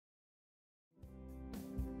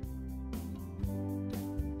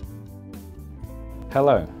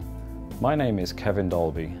Hello, my name is Kevin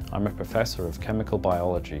Dolby. I'm a professor of chemical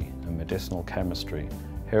biology and medicinal chemistry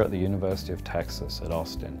here at the University of Texas at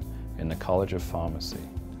Austin in the College of Pharmacy.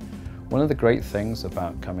 One of the great things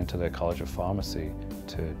about coming to the College of Pharmacy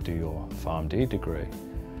to do your PharmD degree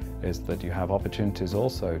is that you have opportunities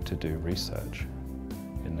also to do research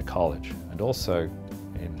in the college and also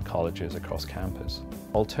in colleges across campus.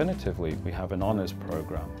 Alternatively, we have an honors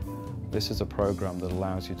program. This is a program that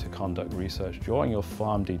allows you to conduct research during your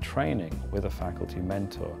PharmD training with a faculty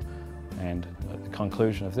mentor, and at the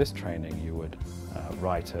conclusion of this training you would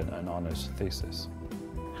write an honors thesis.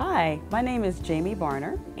 Hi, my name is Jamie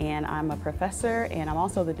Barner, and I'm a professor and I'm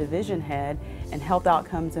also the division head in health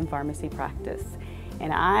outcomes and pharmacy practice.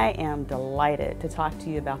 And I am delighted to talk to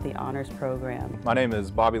you about the honors program. My name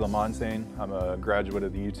is Bobby Lamontagne. I'm a graduate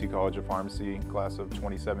of the UT College of Pharmacy, class of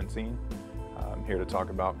 2017. I'm here to talk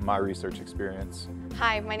about my research experience.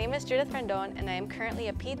 Hi, my name is Judith Rendon, and I am currently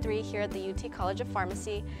a P3 here at the UT College of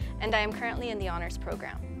Pharmacy, and I am currently in the honors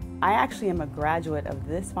program. I actually am a graduate of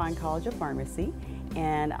this fine College of Pharmacy,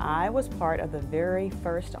 and I was part of the very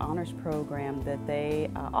first honors program that they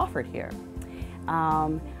offered here.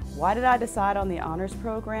 Why did I decide on the honors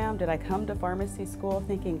program? Did I come to pharmacy school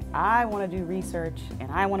thinking I want to do research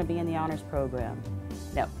and I want to be in the honors program?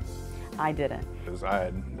 No, I didn't. I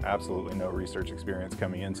had absolutely no research experience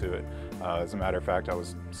coming into it. As a matter of fact, I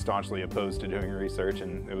was staunchly opposed to doing research,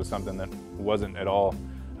 and it was something that wasn't at all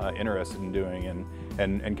interested in doing,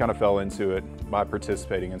 and kind of fell into it by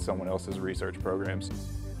participating in someone else's research programs.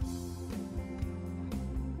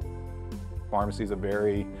 Pharmacy is it's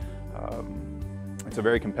a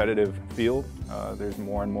very competitive field. There's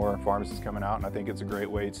more and more pharmacists coming out, and I think it's a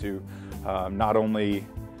great way to not only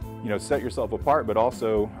set yourself apart, but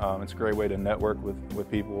also it's a great way to network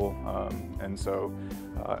with people. And so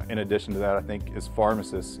in addition to that, I think as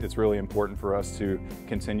pharmacists, it's really important for us to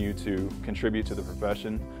continue to contribute to the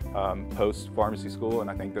profession post-pharmacy school, and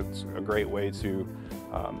I think that's a great way to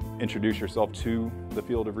introduce yourself to the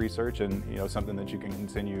field of research, and something that you can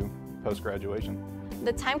continue post-graduation.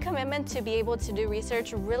 The time commitment to be able to do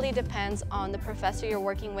research really depends on the professor you're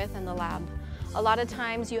working with in the lab. A lot of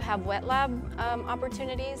times you have wet lab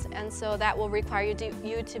opportunities, and so that will require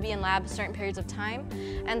you to be in lab certain periods of time,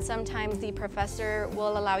 and sometimes the professor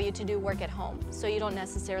will allow you to do work at home, so you don't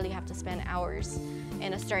necessarily have to spend hours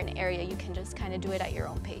in a certain area. You can just kind of do it at your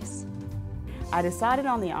own pace. I decided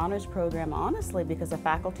on the honors program honestly because a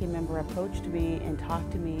faculty member approached me and talked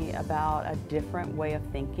to me about a different way of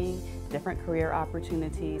thinking, different career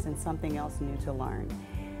opportunities, and something else new to learn.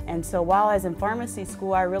 And so while I was in pharmacy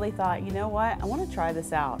school, I really thought, you know what, I want to try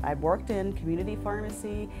this out. I'd worked in community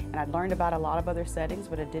pharmacy and I'd learned about a lot of other settings,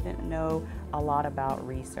 but I didn't know a lot about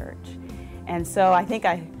research. And so I think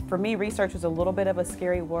for me, research was a little bit of a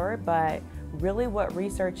scary word, but really what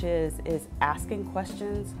research is asking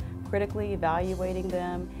questions, critically evaluating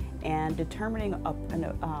them, and determining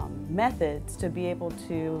methods to be able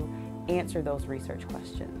to answer those research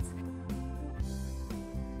questions.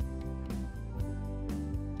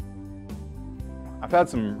 I've had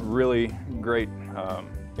some really great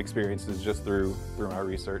experiences just through my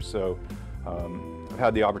research. So I've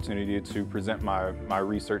had the opportunity to present my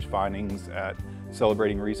research findings at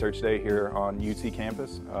Celebrating Research Day here on UT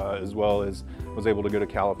campus, as well as was able to go to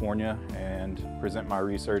California and present my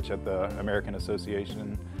research at the American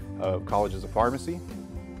Association of Colleges of Pharmacy.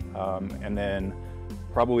 And then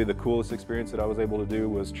probably the coolest experience that I was able to do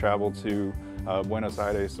was travel to Buenos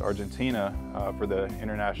Aires, Argentina for the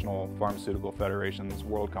International Pharmaceutical Federation's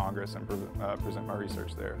World Congress and present my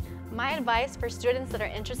research there. My advice for students that are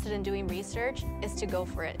interested in doing research is to go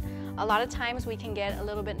for it. A lot of times we can get a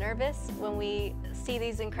little bit nervous when we see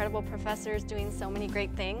these incredible professors doing so many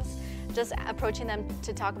great things, just approaching them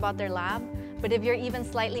to talk about their lab. But if you're even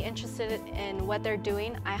slightly interested in what they're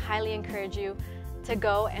doing, I highly encourage you to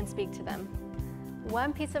go and speak to them.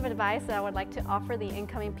 One piece of advice that I would like to offer the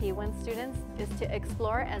incoming P1 students is to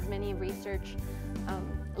explore as many research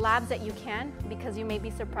labs that you can, because you may be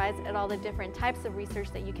surprised at all the different types of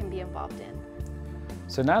research that you can be involved in.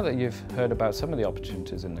 So now that you've heard about some of the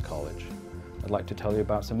opportunities in the college, I'd like to tell you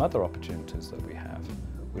about some other opportunities that we have.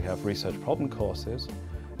 We have research problem courses,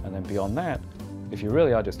 and then beyond that, if you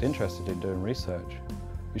really are just interested in doing research,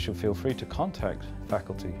 you should feel free to contact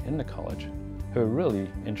faculty in the college who are really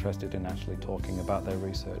interested in actually talking about their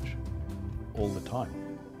research all the time.